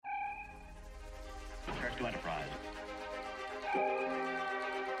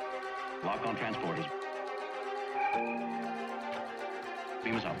Lock on transporters.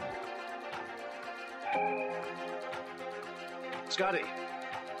 Beam us up. Scotty.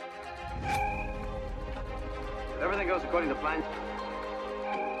 If everything goes according to plan,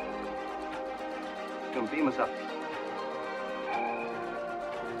 come beam us up.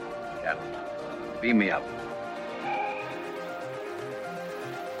 Captain, beam me up.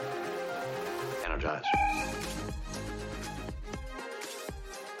 Energize.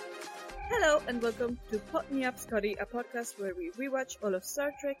 Hello and welcome to Pot Me Up Scotty, a podcast where we rewatch all of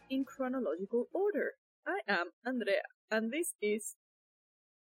Star Trek in chronological order. I am Andrea, and this is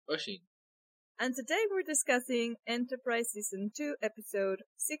Oshin. And today we're discussing Enterprise Season 2, Episode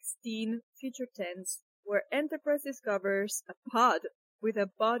 16, Future Tense, where Enterprise discovers a pod with a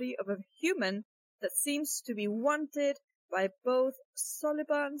body of a human that seems to be wanted by both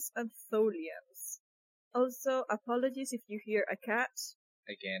Solibans and Tholians. Also, apologies if you hear a cat.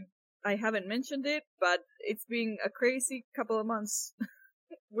 Again. I haven't mentioned it, but it's been a crazy couple of months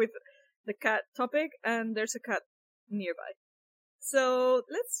with the cat topic, and there's a cat nearby. So,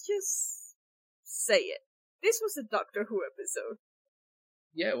 let's just say it. This was a Doctor Who episode.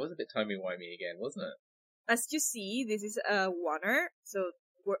 Yeah, it was a bit timey-wimey again, wasn't it? As you see, this is a oneer, so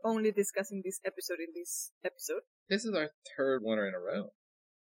we're only discussing this episode in this episode. This is our third oneer in a row.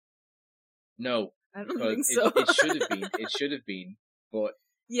 No, I don't think so. it should have been. It should have been, but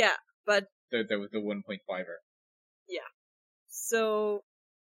yeah, but there was the 1.5er. Yeah. So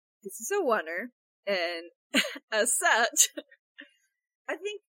this is a oneer, and as such, I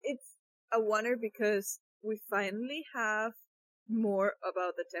think it's a oneer because we finally have more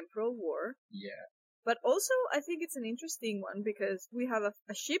about the Temporal War. Yeah. But also, I think it's an interesting one because we have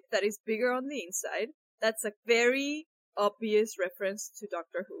a ship that is bigger on the inside. That's a very obvious reference to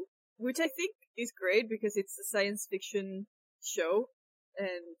Doctor Who, which I think is great because it's a science fiction show.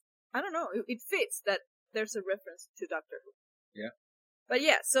 And I don't know, it fits that there's a reference to Doctor Who. Yeah. But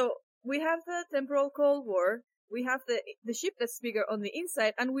yeah, so we have the Temporal Cold War. We have the ship that's bigger on the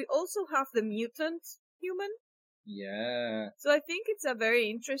inside. And we also have the mutant human. Yeah. So I think it's a very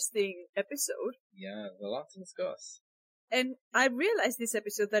interesting episode. Yeah, there's a lot to discuss. And I realized this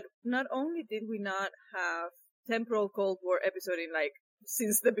episode that not only did we not have Temporal Cold War episode in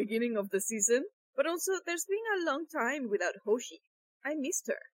since the beginning of the season, but also there's been a long time without Hoshi. I missed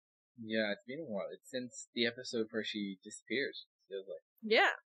her. Yeah, it's been a while. It's since the episode where she disappeared, it feels like.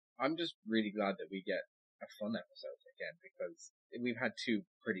 Yeah. I'm just really glad that we get a fun episode again because we've had two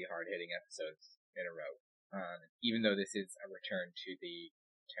pretty hard-hitting episodes in a row. And even though this is a return to the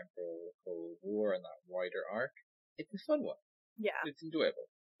Temporal Cold War and that wider arc, it's a fun one. Yeah. It's enjoyable.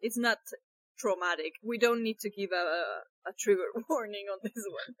 It's not traumatic. We don't need to give a trigger warning on this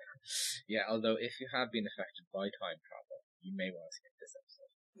one. Yeah, although if you have been affected by time travel, you may want to skip this episode.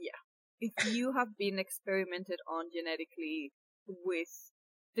 Yeah. If you have been experimented on genetically with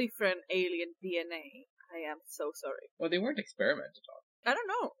different alien DNA, I am so sorry. Well, they weren't experimented on. I don't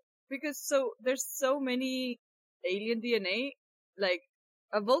know. Because there's so many alien DNA,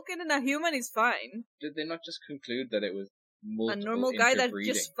 a Vulcan and a human is fine. Did they not just conclude that it was multiple a normal guy that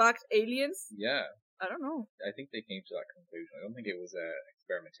interbreeding? just fucked aliens? Yeah. I don't know. I think they came to that conclusion. I don't think it was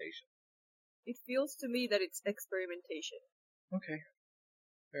experimentation. It feels to me that it's experimentation. Okay.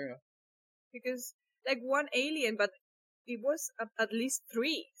 Fair enough. Because, one alien, but it was at least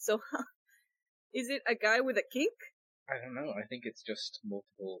 3, so is it a guy with a kink? I don't know. I think it's just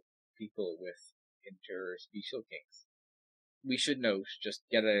multiple people with interspecial kinks. We should note, just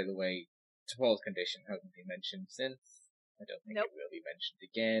get it out of the way, T'Pol's condition hasn't been mentioned since. I don't think it will be mentioned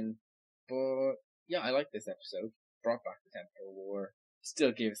again. But, yeah, I like this episode. Brought back the Temporal War.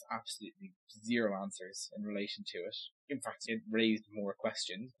 Still gives absolutely zero answers in relation to it. In fact, it raised more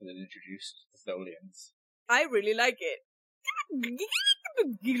questions because it introduced the Tholians. I really like it.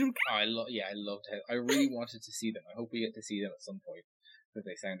 I loved it. I really wanted to see them. I hope we get to see them at some point because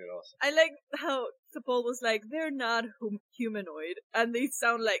they sounded awesome. I like how T'Pol was like, they're not humanoid, and they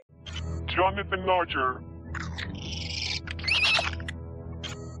sound like Jonathan Larger.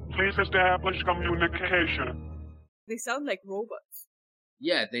 Please establish communication. They sound like robots.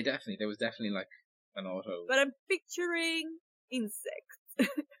 Yeah, there was definitely an auto. But I'm picturing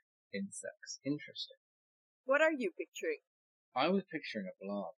insects. Insects. Interesting. What are you picturing? I was picturing a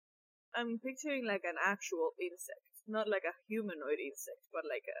blob. I'm picturing an actual insect. Not like a humanoid insect, but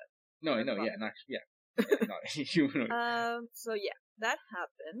like a... No, I know, yeah, an actual, yeah. Not a humanoid. So yeah, that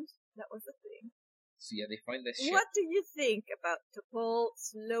happened. That was the thing. So yeah, they find this ship. What do you think about T'Pol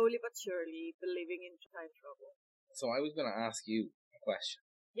slowly but surely believing in time travel? So I was going to ask you a question.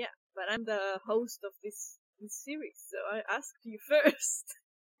 Yeah, but I'm the host of this series, so I asked you first.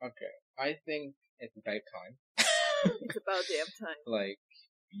 Okay, I think it's about time. It's about damn time. Like,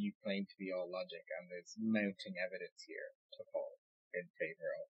 you claim to be all logic, and there's mounting evidence here to fall in favor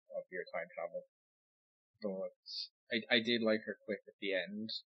of your time travel. But I did like her quip at the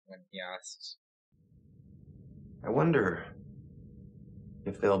end when he asked, I wonder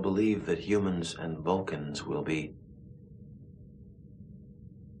if they'll believe that humans and Vulcans will be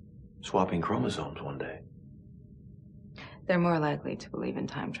swapping chromosomes one day. They're more likely to believe in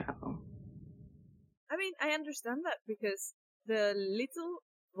time travel. I mean, I understand that because the little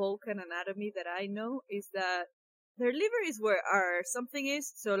Vulcan anatomy that I know is that their liver is where our something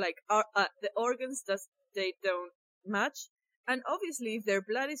is, so like the organs they don't match. And obviously, if their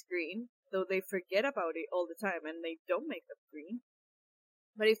blood is green, though they forget about it all the time and they don't make them green.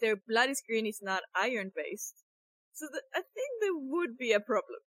 But if their blood is green, it's not iron based. So I think there would be a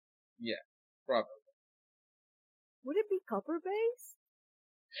problem. yeah, probably. Would it be copper based?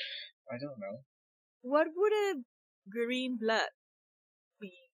 I don't know. What would a green blood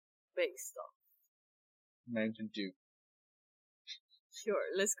be based on? Mountain Dew.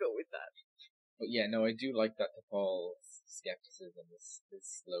 Sure, let's go with that. But yeah, no, I do like that T'Pol's skepticism is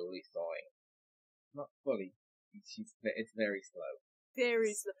slowly thawing. Not fully. It's very slow.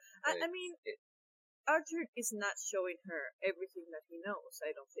 Very slow. I But mean, Archer is not showing her everything that he knows,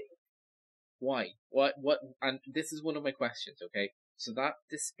 I don't think. Why? What? And this is one of my questions, okay? So that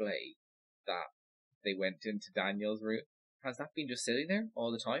display that they went into Daniel's room, has that been just sitting there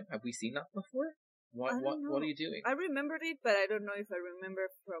all the time? Have we seen that before? What are you doing? I remembered it, but I don't know if I remember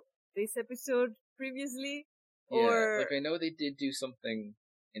from this episode previously, Yeah, or... like I know they did do something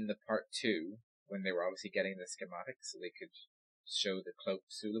in the part 2 when they were obviously getting the schematics so they could show the cloak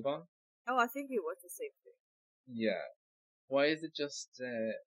Suliban. Oh, I think it was the same thing. Yeah. Why is it just,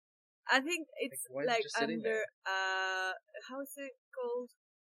 I think it's why is it like just sitting under, there? how is it called?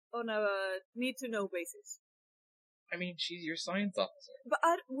 On a need-to-know basis. I mean, she's your science officer. But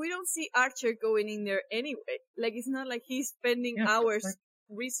we don't see Archer going in there anyway. Like, it's not like he's spending Yeah, but, hours like,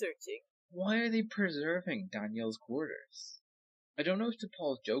 researching. why are they preserving Daniel's quarters? I don't know if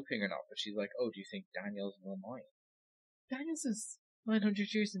T'Pol's joking or not, but she's like, oh, do you think Daniel's will mine? Daniel's is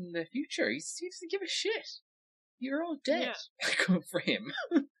 900 years in the future. He doesn't give a shit. You're all dead. Good for him.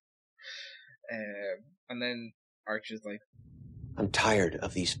 And then Archer's like, I'm tired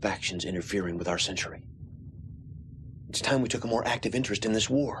of these factions interfering with our century. It's time we took a more active interest in this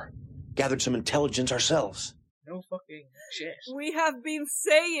war. Gathered some intelligence ourselves. no fucking shit. We have been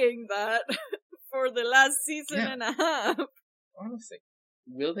saying that for the last season and a half. Honestly.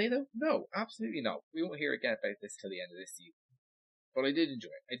 Will they though? No, absolutely not. We won't hear again about this till the end of this season. But I did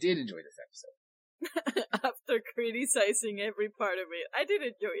enjoy it. I did enjoy this episode. After criticizing every part of it, I did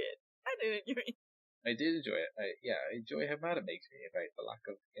enjoy it. I did enjoy it. I enjoy how mad it makes me about the lack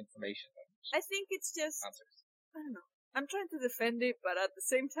of information and I think it's just, answers. I don't know. I'm trying to defend it, but at the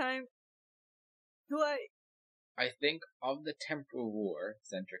same time, I think of the Temporal War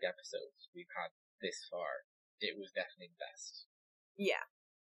centric episodes we've had this far, it was definitely the best. Yeah,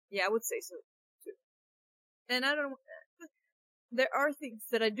 I would say so too. And there are things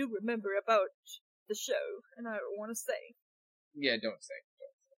that I do remember about the show, and I don't want to say. Yeah, don't say.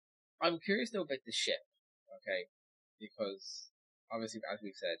 I'm curious though about the ship, okay? Because obviously, as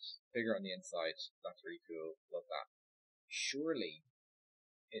we've said, bigger on the inside, that's really cool, love that. Surely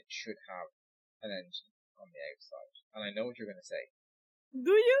it should have an engine on the outside. And I know what you're going to say.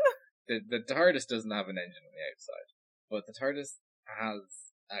 Do you? The TARDIS doesn't have an engine on the outside, but the TARDIS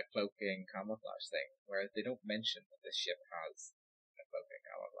has a cloaking camouflage thing, whereas they don't mention that this ship has a cloaking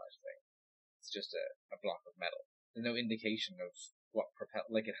camouflage thing. It's just a block of metal. There's no indication of what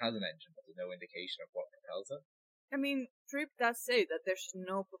it has an engine, but there's no indication of what propels it. I mean, Trip does say that there's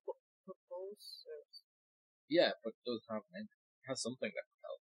no propulsors. Yeah, but it does have an engine. It has something that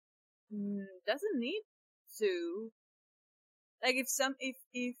propels. Doesn't need to. Like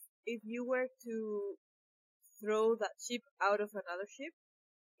if you were to throw that ship out of another ship,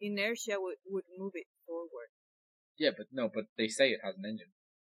 inertia would move it forward. Yeah, but they say it has an engine,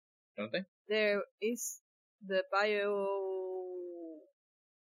 don't they? There is the bio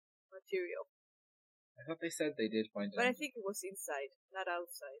material. I thought they said they did find it. But I think it was inside, not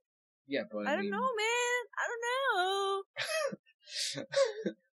outside. Yeah, but I don't know, man. I don't know.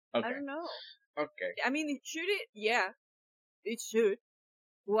 Okay. I don't know. Okay. I mean, should it? Yeah, it should.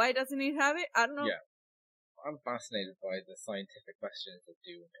 Why doesn't it have it? I don't know. Yeah. I'm fascinated by the scientific questions that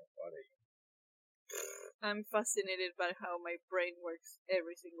do in your body. I'm fascinated by how my brain works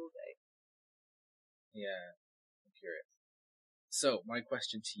every single day. Yeah, I'm curious. So, my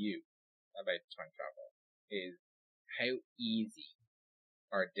question to you about time travel is, how easy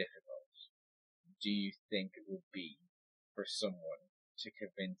are difficult do you think it would be for someone to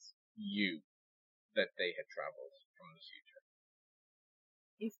convince you that they had traveled from the future?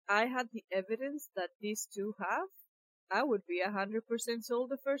 If I had the evidence that these two have, I would be 100% sold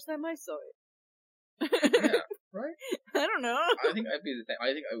the first time I saw it. Yeah, right? I don't know. I think I'd be the thing.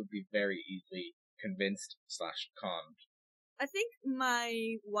 I think I would be very easily convinced / conned. I think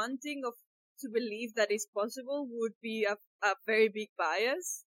my wanting of to believe that it's possible would be a very big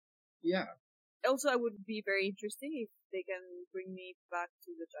bias. Yeah. Also, I would be very interesting if they can bring me back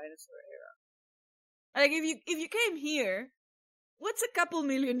to the dinosaur era. Like, if you came here, what's a couple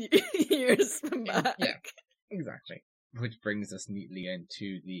million years back? Yeah, exactly. Which brings us neatly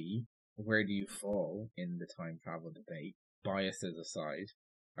into the where do you fall in the time travel debate? Biases aside,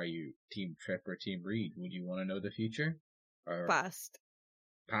 are you Team Trip or Team Reed? Would you want to know the future? Or Past.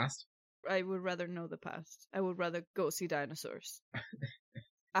 Past? I would rather know the past. I would rather go see dinosaurs.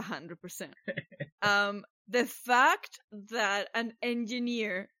 100%. The fact that an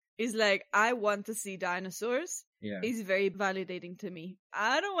engineer is like, I want to see dinosaurs, is very validating to me.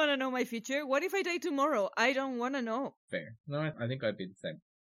 I don't want to know my future. What if I die tomorrow? I don't want to know. Fair. No, I think I'd be the same.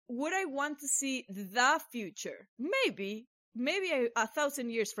 Would I want to see the future? Maybe 1,000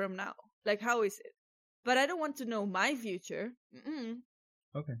 years from now. Like, how is it? But I don't want to know my future.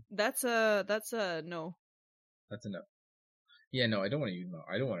 Okay. That's a no. That's a no. Yeah, no, I don't want to know.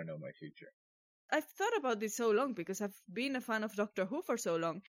 I don't want to know my future. I've thought about this so long because I've been a fan of Doctor Who for so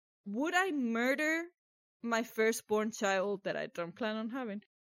long. Would I murder my firstborn child that I don't plan on having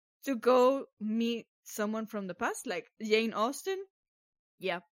to go meet someone from the past, like Jane Austen?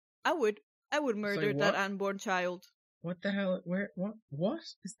 Yeah, I would. I would murder that unborn child. What the hell? What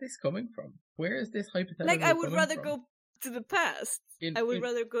is this coming from? Where is this hypothetical? Like, I would rather go to the past. I would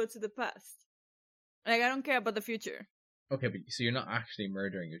rather go to the past. Like, I don't care about the future. Okay, but so you're not actually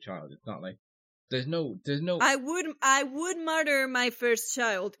murdering your child. It's not like there's no. I would murder my first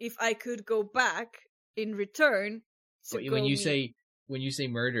child if I could go back in return. But when you say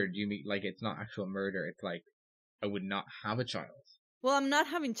murder, do you mean like it's not actual murder? It's like I would not have a child. Well, I'm not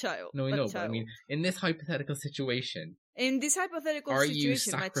having child. No, I know, but I mean, in this hypothetical situation. In this hypothetical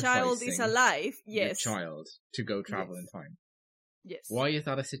situation, my child is alive. Yes. Your child to go travel in time. Yes. Why is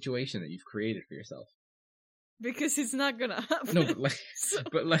that a situation that you've created for yourself? Because it's not gonna happen. No,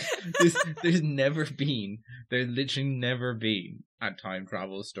 but there's literally never been a time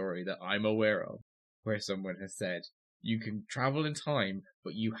travel story that I'm aware of where someone has said, you can travel in time,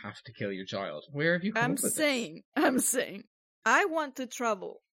 but you have to kill your child. Where have you come up with this? I'm saying, I want to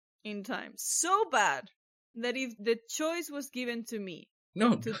travel in time so bad that if the choice was given to me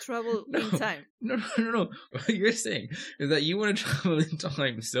to travel in time. No. What you're saying is that you want to travel in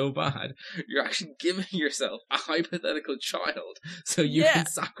time so bad, you're actually giving yourself a hypothetical child so you can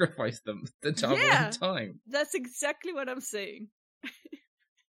sacrifice them to travel in time. That's exactly what I'm saying.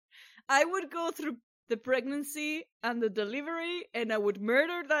 I would go through the pregnancy and the delivery, and I would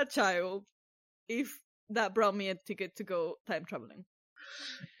murder that child if that brought me a ticket to go time traveling.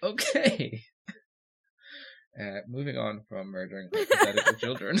 Okay. Moving on from murdering hypothetical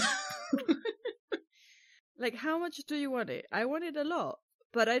children. Like, how much do you want it? I want it a lot,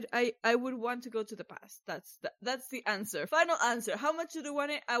 but I would want to go to the past. That's the answer. Final answer. How much do you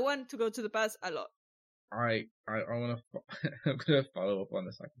want it? I want to go to the past a lot. I want to. I'm gonna follow up on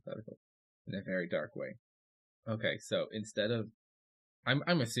this hypothetical in a very dark way. Okay, so instead of,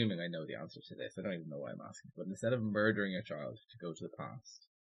 I'm assuming I know the answer to this. I don't even know why I'm asking, but instead of murdering a child to go to the past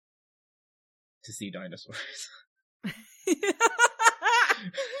to see dinosaurs.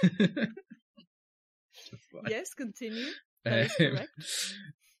 Yes, continue.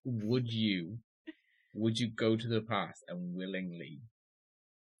 Would you go to the past and willingly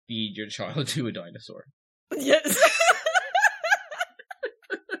feed your child to a dinosaur? Yes.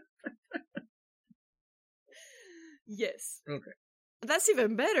 Yes. Okay. That's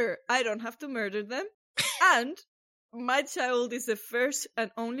even better. I don't have to murder them. And my child is the first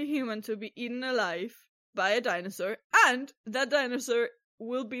and only human to be eaten alive by a dinosaur. And that dinosaur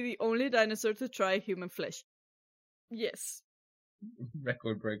will be the only dinosaur to try human flesh. Yes.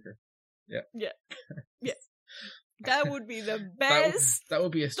 Record breaker. Yeah. Yeah. Yes. That would be the best. That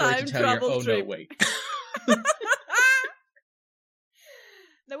would be a story to tell your. Oh trip. No, wait.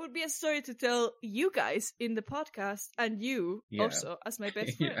 That would be a story to tell you guys in the podcast, and you also as my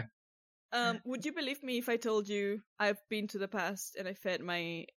best friend. Yeah. Would you believe me if I told you I've been to the past and I fed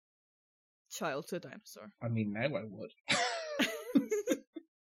my child to a dinosaur? I mean, now I would.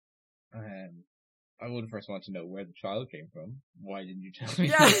 I would first want to know where the child came from. Why didn't you tell me?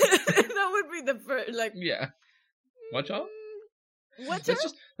 Yeah, that would be the first. Like, yeah, what child? What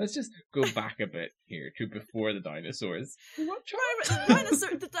Let's just go back a bit here to before the dinosaurs. What child?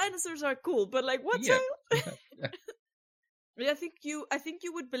 The dinosaurs are cool, but like what Yeah. child? I think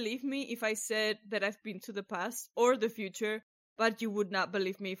you would believe me if I said that I've been to the past or the future, but you would not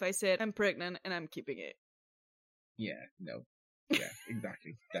believe me if I said I'm pregnant and I'm keeping it. Yeah, no. Yeah,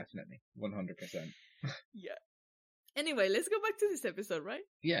 exactly. Definitely. 100%. Yeah. Anyway, let's go back to this episode, right?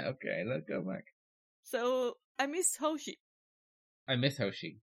 Yeah, okay, let's go back. So, I miss Hoshi. I miss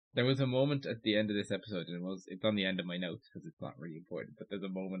Hoshi. There was a moment at the end of this episode, and it's on the end of my notes because it's not really important, but there's a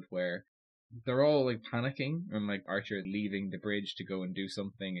moment where they're all like panicking, and like Archer is leaving the bridge to go and do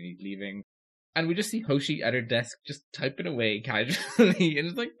something, and he's leaving. And we just see Hoshi at her desk just typing away casually, and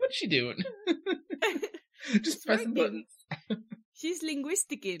it's like, what's she doing? Just pressing buttons. She's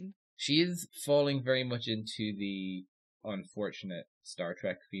linguisticing. She is falling very much into the unfortunate Star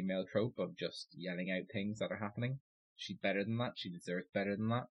Trek female trope of just yelling out things that are happening. She's better than that. She deserves better than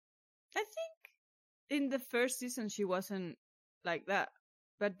that. I think in the first season she wasn't like that.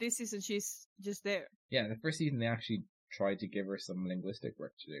 But this season she's just there. Yeah, the first season they actually tried to give her some linguistic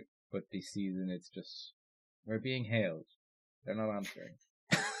work to do. But this season it's just, we're being hailed. They're not answering.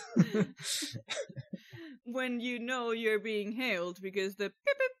 When you know you're being hailed because the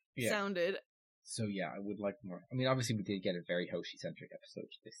beep beep sounded. So yeah, I would like more. I mean, obviously we did get a very Hoshi-centric episode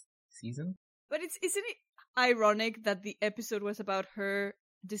this season. But isn't it ironic that the episode was about her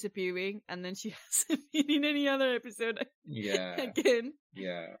disappearing and then she hasn't been in any other episode again?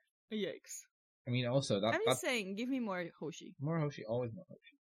 Yeah. Yikes. I mean, also I'm just saying, give me more Hoshi. More Hoshi, always more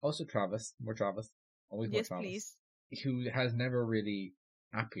Hoshi. Also Travis, more Travis. Always more Travis. Yes, please. Who has never really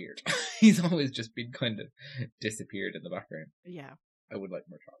appeared. He's always just been kind of disappeared in the background. Yeah. I would like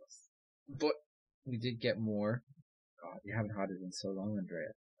more Travis. But we did get more. God, you haven't had it in so long,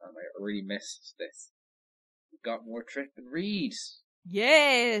 Andrea. And I really missed this. We got more Trip and Reed.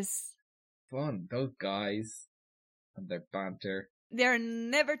 Yes! Fun. Those guys and their banter. They're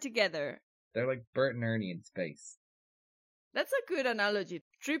never together. They're like Bert and Ernie in space. That's a good analogy.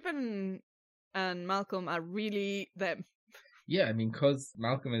 Trip and Malcolm are really them. Yeah, I mean, cause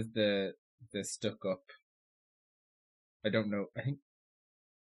Malcolm is the stuck up. I don't know. I think,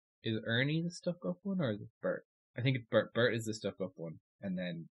 is Ernie the stuck up one or is it Bert? I think it's Bert. Bert is the stuck up one, and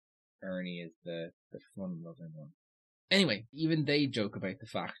then Ernie is the fun loving one. Anyway, even they joke about the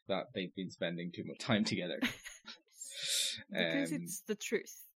fact that they've been spending too much time together. Because it's the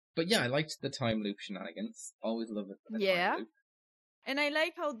truth. But yeah, I liked the time loop shenanigans. Always love it. Yeah. And I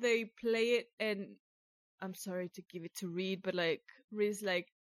like how they play it, and I'm sorry to give it to Reed, but like, Reed's like,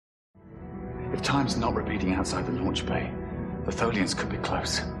 if time's not repeating outside the launch bay, the Tholians could be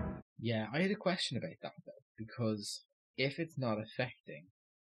close. Yeah, I had a question about that though, because if it's not affecting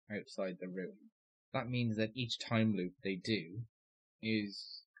outside the room, that means that each time loop they do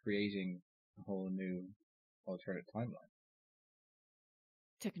is creating a whole new alternate timeline.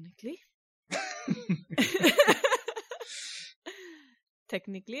 Technically.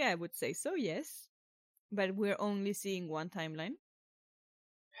 Technically, I would say so, yes. But we're only seeing one timeline.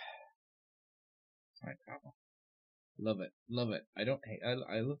 Time travel. Love it. Love it. I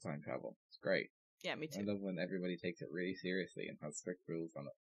love time travel. It's great. Yeah, me too. I love when everybody takes it really seriously and has strict rules on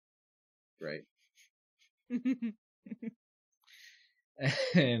it. Great.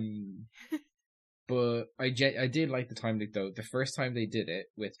 But I did like the time loop though. The first time they did it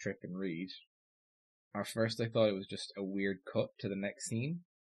with Trip and Reed, at first I thought it was just a weird cut to the next scene.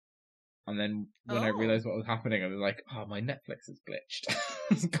 And then when I realized what was happening, I was like, oh, my Netflix is glitched.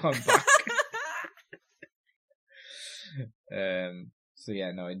 It's gone back. So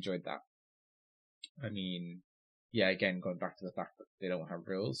yeah, no, I enjoyed that. I mean, yeah, again, going back to the fact that they don't have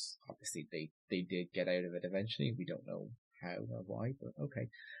rules. Obviously, they did get out of it eventually. We don't know how or why, but okay.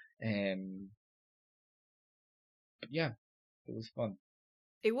 But yeah, it was fun.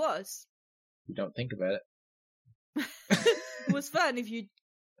 It was. You don't think about it. It was fun if you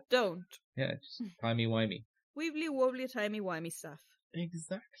don't. Yeah, just timey-wimey. Wibbly wobbly timey-wimey stuff.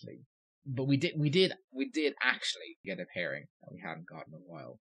 Exactly. But we did actually get a pairing that we hadn't gotten in a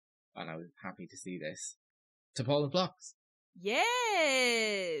while. And I was happy to see this. T'Pol and Phlox.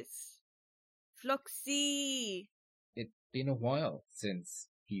 Yes! Floxy! It's been a while since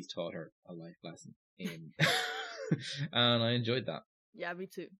he's taught her a life lesson in and I enjoyed that. Yeah, me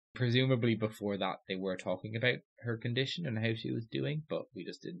too. Presumably before that they were talking about her condition and how she was doing, but we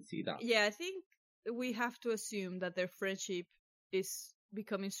just didn't see that. Yeah, I think we have to assume that their friendship is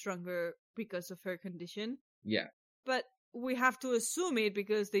becoming stronger because of her condition. Yeah. But we have to assume it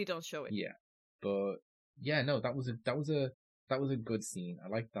because they don't show it. Yeah. But yeah, no, that was a good scene. I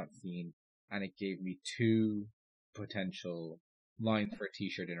liked that scene, and it gave me two potential lines for a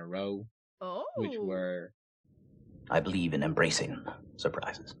t-shirt in a row, Oh. which were... I believe in embracing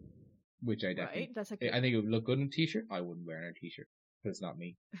surprises. Which I definitely... Right, that's a good... I think it would look good in a t-shirt. I wouldn't wear it in a t-shirt, because it's not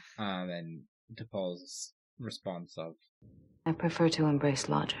me. And then T'Pol's response of... I prefer to embrace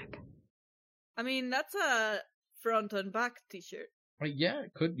logic. I mean, that's a front and back t-shirt. Yeah,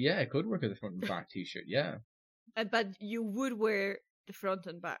 it could work as a front and back t-shirt, yeah. But you would wear the front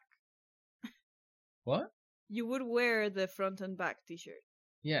and back. What? You would wear the front and back t-shirt.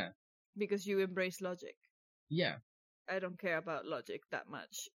 Yeah. Because you embrace logic. Yeah. I don't care about logic that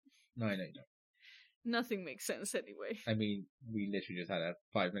much. No, I know you don't. Nothing makes sense anyway. I mean, we literally just had a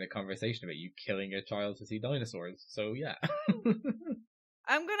 5-minute conversation about you killing a child to see dinosaurs, so yeah.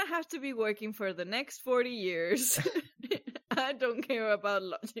 I'm gonna have to be working for the next 40 years. I don't care about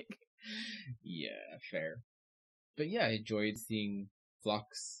logic. Yeah, fair. But yeah, I enjoyed seeing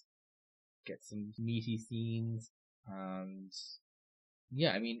Phlox get some meaty scenes, and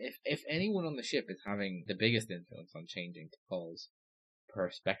yeah, I mean, if anyone on the ship is having the biggest influence on changing T'Pol's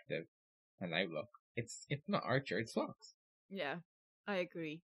perspective and outlook, it's not Archer, it's Phlox. Yeah, I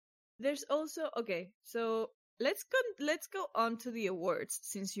agree. There's also, okay, so let's go on to the awards,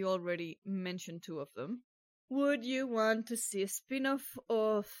 since you already mentioned 2 of them. Would you want to see a spin-off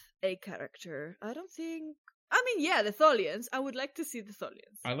of a character? I mean, yeah, the Tholians. I would like to see the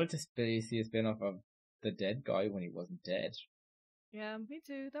Tholians. I'd like to see a spin-off of the dead guy when he wasn't dead. Yeah, me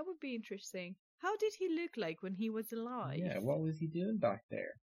too. That would be interesting. How did he look like when he was alive? Yeah, what was he doing back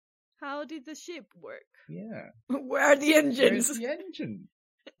there? How did the ship work? Yeah. Where are the engines? Where's the engine?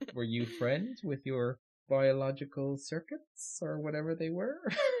 Were you friends with your biological circuits or whatever they were?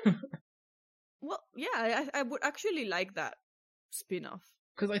 Well, yeah, I would actually like that spin-off.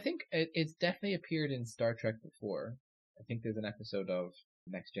 Because I think it's definitely appeared in Star Trek before. I think there's an episode of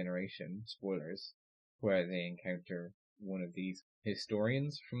Next Generation, spoilers, where they encounter one of these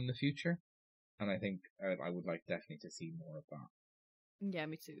historians from the future. And I think I would like definitely to see more of that. Yeah,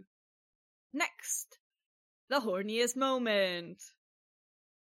 me too. Next, the horniest moment.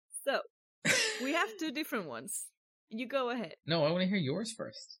 So, we have 2 different ones. You go ahead. No, I want to hear yours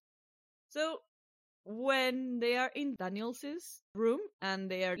first. So, when they are in Daniels' room and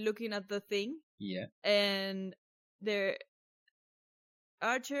they are looking at the thing. Yeah. And they're...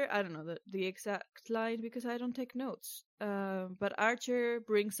 Archer, I don't know the exact line because I don't take notes. But Archer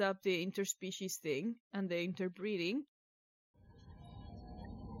brings up the interspecies thing and the interbreeding.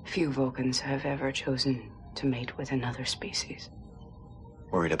 Few Vulcans have ever chosen to mate with another species.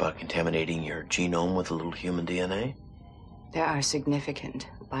 Worried about contaminating your genome with a little human DNA? There are significant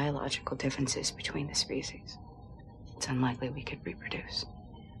biological differences between the species. It's unlikely we could reproduce.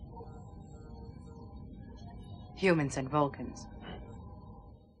 Humans and Vulcans.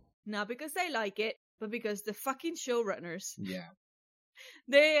 Not because I like it, but because the fucking showrunners. Yeah.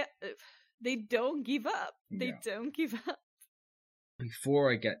 They don't give up. They Yeah. don't give up.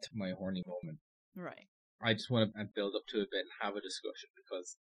 Before I get to my horny moment, Right. I just want to build up to a bit and have a discussion,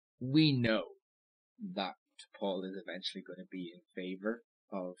 because we know that T'Pol is eventually going to be in favor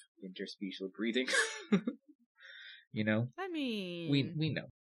of interspecial breeding. You know? I mean... We know.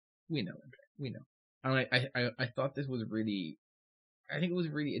 And I thought this was I think it was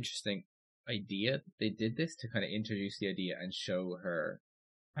a really interesting idea. They did this to kind of introduce the idea and show her.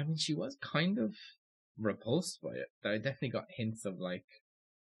 I mean, she was kind of repulsed by it. I definitely got hints of like,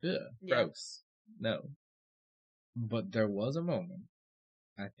 ugh, gross. No. But there was a moment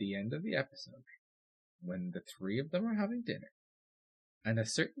at the end of the episode when the 3 of them are having dinner and a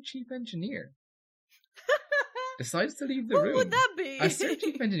certain chief engineer decides to leave the room. Who would that be? A certain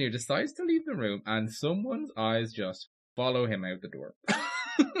chief engineer decides to leave the room and someone's eyes just follow him out the door.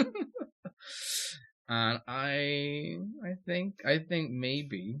 And I think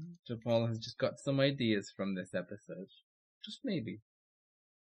maybe T'Pol has just got some ideas from this episode. Just maybe.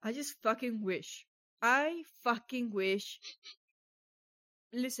 I just fucking wish. I fucking wish.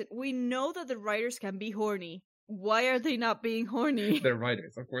 Listen, we know that the writers can be horny. Why are they not being horny? They're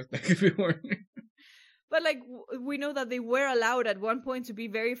writers, of course they could be horny. But like, we know that they were allowed at one point to be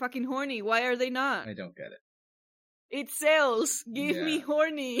very fucking horny. Why are they not? I don't get it. It sells. Give me Yeah.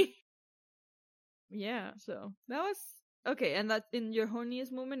 horny. Yeah, so that was okay. And that in your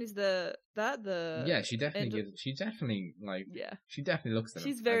horniest moment is Yeah, she definitely like. Yeah, She definitely looks at him.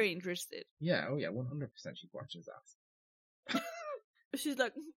 she's very interested. Yeah, oh yeah, 100% she'd watch his ass. She's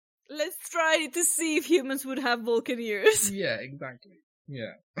like, let's try to see if humans would have Vulcan ears. Yeah, exactly.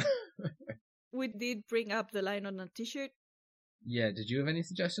 Yeah. We did bring up the line on a t-shirt. Yeah, did you have any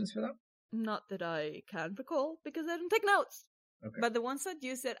suggestions for that? Not that I can recall because I don't take notes. Okay. But the ones that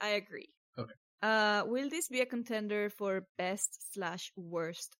you said, I agree. Okay. Will this be a contender for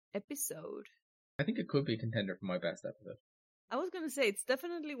best/worst episode? I think it could be a contender for my best episode. I was gonna say it's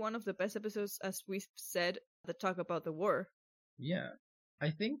definitely one of the best episodes, as we've said, that talk about the war. Yeah, I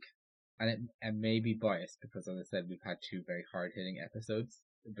think, and it may be biased because, as I said, we've had 2 very hard-hitting episodes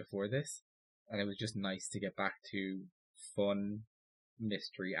before this, and it was just nice to get back to fun,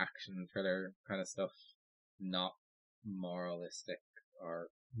 mystery, action, thriller kind of stuff, not moralistic or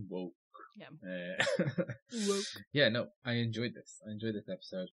woke. Yeah. Woke. Yeah, no, I enjoyed this. I enjoyed this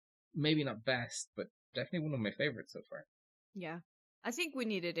episode. Maybe not best, but definitely one of my favorites so far. Yeah. I think we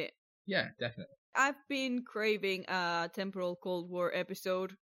needed it. Yeah, definitely. I've been craving a temporal Cold War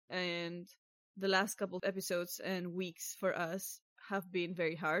episode, and the last couple of episodes and weeks for us have been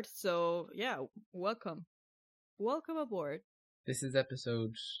very hard. So, yeah, welcome. Welcome aboard. This is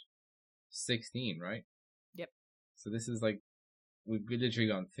episode 16, right? Yep. So this is like, we've literally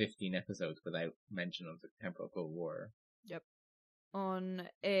gone 15 episodes without mention of the temporal Cold War. Yep. On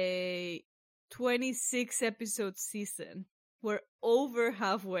a 26 episode season. We're over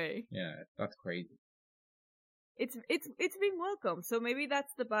halfway. Yeah, that's crazy. It's been welcome. So maybe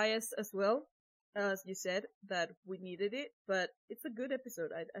that's the bias as well, as you said, that we needed it, but it's a good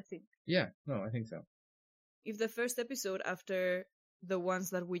episode, I think. Yeah, no, I think so. If the first episode after the ones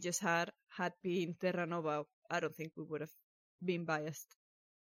that we just had been Terra Nova, I don't think we would have been biased.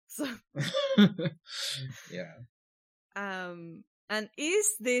 So yeah. And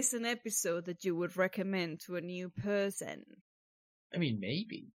is this an episode that you would recommend to a new person? I mean,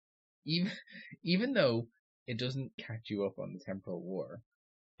 maybe. Even though it doesn't catch you up on the temporal war,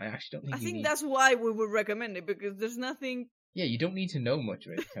 I actually don't think I think that's why we would recommend it, because there's nothing... Yeah, you don't need to know much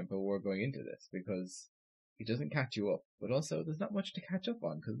about the temporal war going into this, because it doesn't catch you up. But also, there's not much to catch up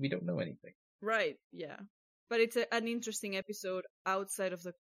on, because we don't know anything. Right, yeah. But it's an interesting episode outside of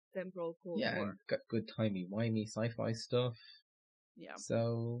the temporal Cold War. Yeah, got good timey-wimey sci-fi stuff. Yeah.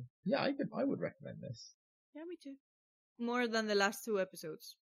 So, yeah, I would recommend this. Yeah, me too. More than the last 2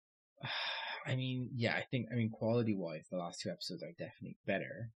 episodes. I mean, yeah, quality-wise, the last 2 episodes are definitely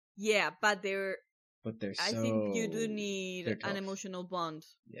better. Yeah, but they're I think you do need an tough. Emotional bond.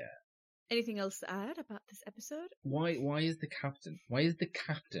 Yeah. Anything else to add about this episode? Why is the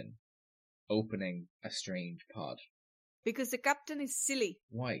captain opening a strange pod? Because the captain is silly.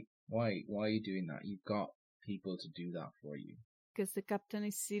 Why are you doing that? You've got people to do that for you. Because the captain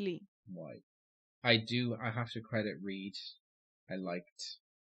is silly. Why? I have to credit Reed. I liked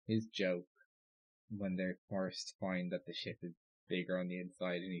his joke when they first find that the ship is bigger on the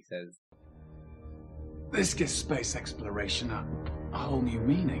inside, and he says, This gives space exploration a whole new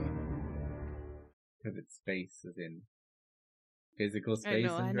meaning. Because it's space as in physical space.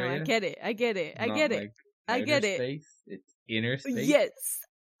 I know, I get it. Not I get it. Space. It's inner space. Yes,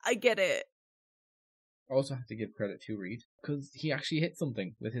 I get it. Also have to give credit to Reed, because he actually hit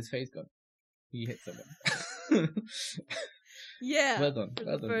something with his phase gun. He hit someone. Yeah. Well done.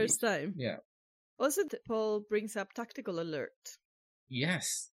 For the first time. Yeah. Also, Paul brings up tactical alert.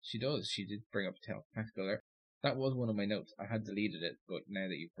 Yes, she does. She did bring up tactical alert. That was one of my notes. I had deleted it, but now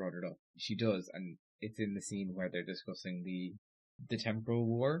that you've brought it up, she does, and it's in the scene where they're discussing the temporal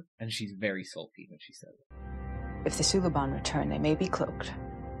war, and she's very sulky when she says it. If the Suliban return, they may be cloaked.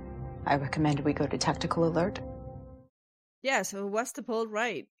 I recommend we go to tactical alert. Yeah, so was the Paul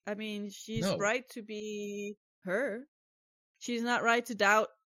right? I mean, she's right to be her. She's not right to doubt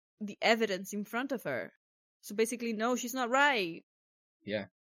the evidence in front of her. So basically, no, she's not right. Yeah,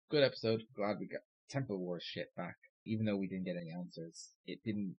 good episode. Glad we got Temple War shit back. Even though we didn't get any answers, it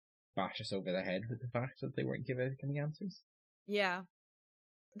didn't bash us over the head with the fact that they weren't giving any answers. Yeah.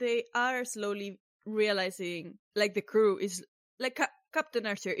 They are slowly realizing, like the crew is, like Captain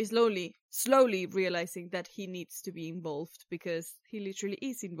Archer is slowly realizing that he needs to be involved, because he literally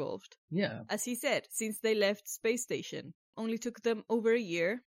is involved. Yeah. As he said, since they left Space Station. Only took them over a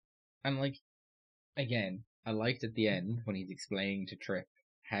year. And again, I liked at the end when he's explaining to Trip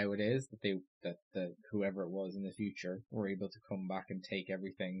how it is that the whoever it was in the future were able to come back and take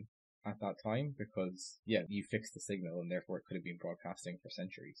everything at that time, because you fixed the signal and therefore it could have been broadcasting for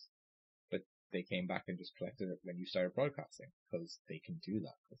centuries. But they came back and just collected it when you started broadcasting, because they can do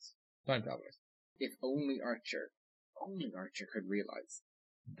that, because time travelers. If only Archer could realize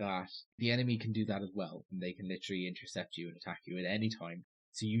that the enemy can do that as well, and they can literally intercept you and attack you at any time.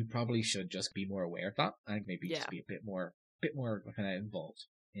 So you probably should just be more aware of that, and maybe just be a bit more kind of involved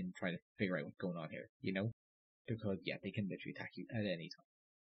in trying to figure out what's going on here, you know? Because they can literally attack you at any time.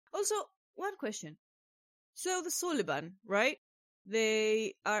 Also, one question. So the Suliban, right?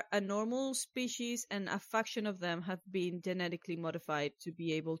 They are a normal species, and a faction of them have been genetically modified to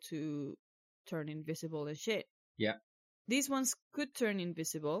be able to turn invisible and shit. Yeah. These ones could turn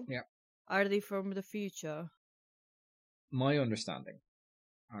invisible. Yeah. Are they from the future? My understanding,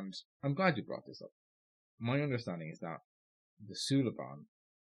 and I'm glad you brought this up, my understanding is that the Suliban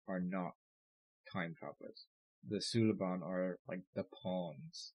are not time travelers. The Suliban are like the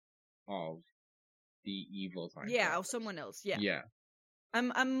pawns of the evil time Yeah, travelers. of someone else. Yeah. Yeah.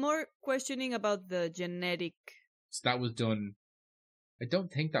 I'm more questioning about the genetic. So that was done. I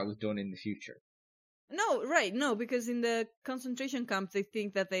don't think that was done in the future. No, right, no, because in the concentration camp they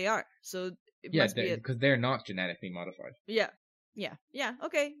think that they are. So it Yeah, must be because they're not genetically modified. Yeah.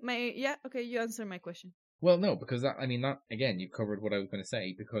 Okay. Okay. You answer my question. Well, no, because that again, you covered what I was going to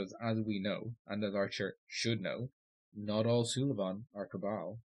say. Because as we know, and as Archer should know, not all Suliban are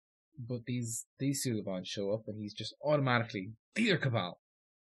Cabal, but these Suliban show up, and he's just automatically, these are Cabal.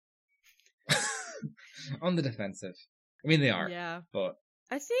 On the defensive. I mean, they are. Yeah. But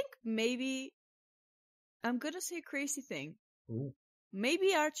I think maybe I'm gonna say a crazy thing. ooh,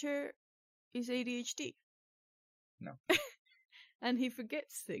 Maybe Archer is ADHD. No. And he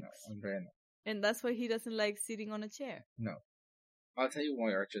forgets things. no, I'm very not. And that's why he doesn't like sitting on a chair. No. I'll tell you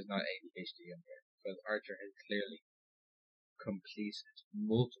why Archer's not ADHD in here. Because Archer has clearly completed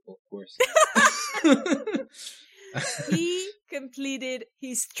multiple courses. He completed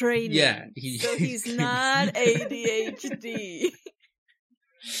his training. Yeah, so he's not ADHD.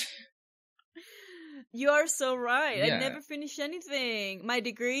 You are so right. Yeah. I never finished anything. My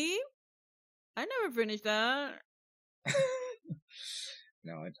degree? I never finished that.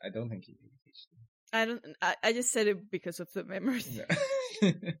 No, I don't think he's ADHD. I just said it because of the memory. No.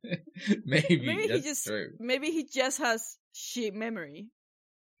 Maybe that's he just true. Maybe he just has shit memory.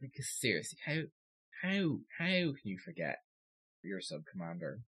 Because seriously, how can you forget your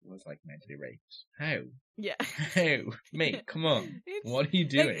sub-commander was like mentally raped? How? Yeah. How? Mate, come on. What are you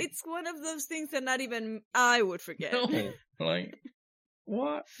doing? Like, it's one of those things that not even I would forget. No, like,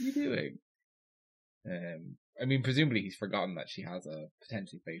 what are you doing? I mean, presumably he's forgotten that she has a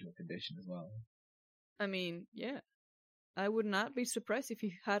potentially fatal condition as well. I mean, yeah. I would not be surprised if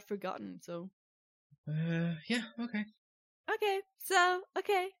he had forgotten, so. Yeah, okay. Okay.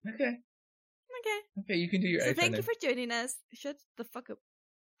 Okay, you can do your So outro thank now. you for joining us. Shut the fuck up.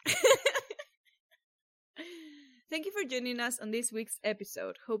 Thank you for joining us on this week's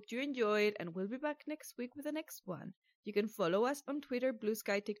episode. Hope you enjoyed, and we'll be back next week with the next one. You can follow us on Twitter, Blue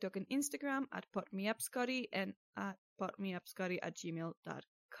Sky, TikTok, and Instagram at PotMeUpScotty and at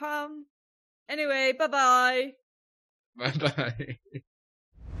potmeupscotty@gmail.com. Anyway, bye-bye. Bye-bye.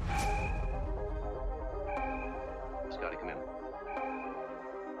 Scotty, come in.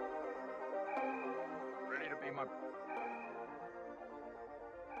 Ready to beam up.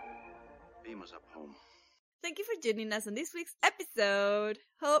 Beam us up home. Thank you for joining us on this week's episode.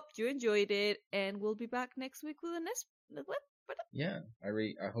 Hope you enjoyed it, and we'll be back next week with the next. What? Yeah, I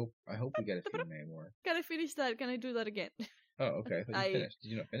hope we get a few more. Can I finish that? Can I do that again? Oh, okay. I thought you finished. Did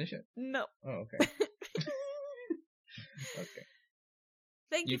you not finish it? No. Oh, okay. Okay.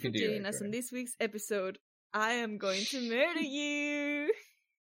 Thank you for joining us on this week's episode. I am going to murder you.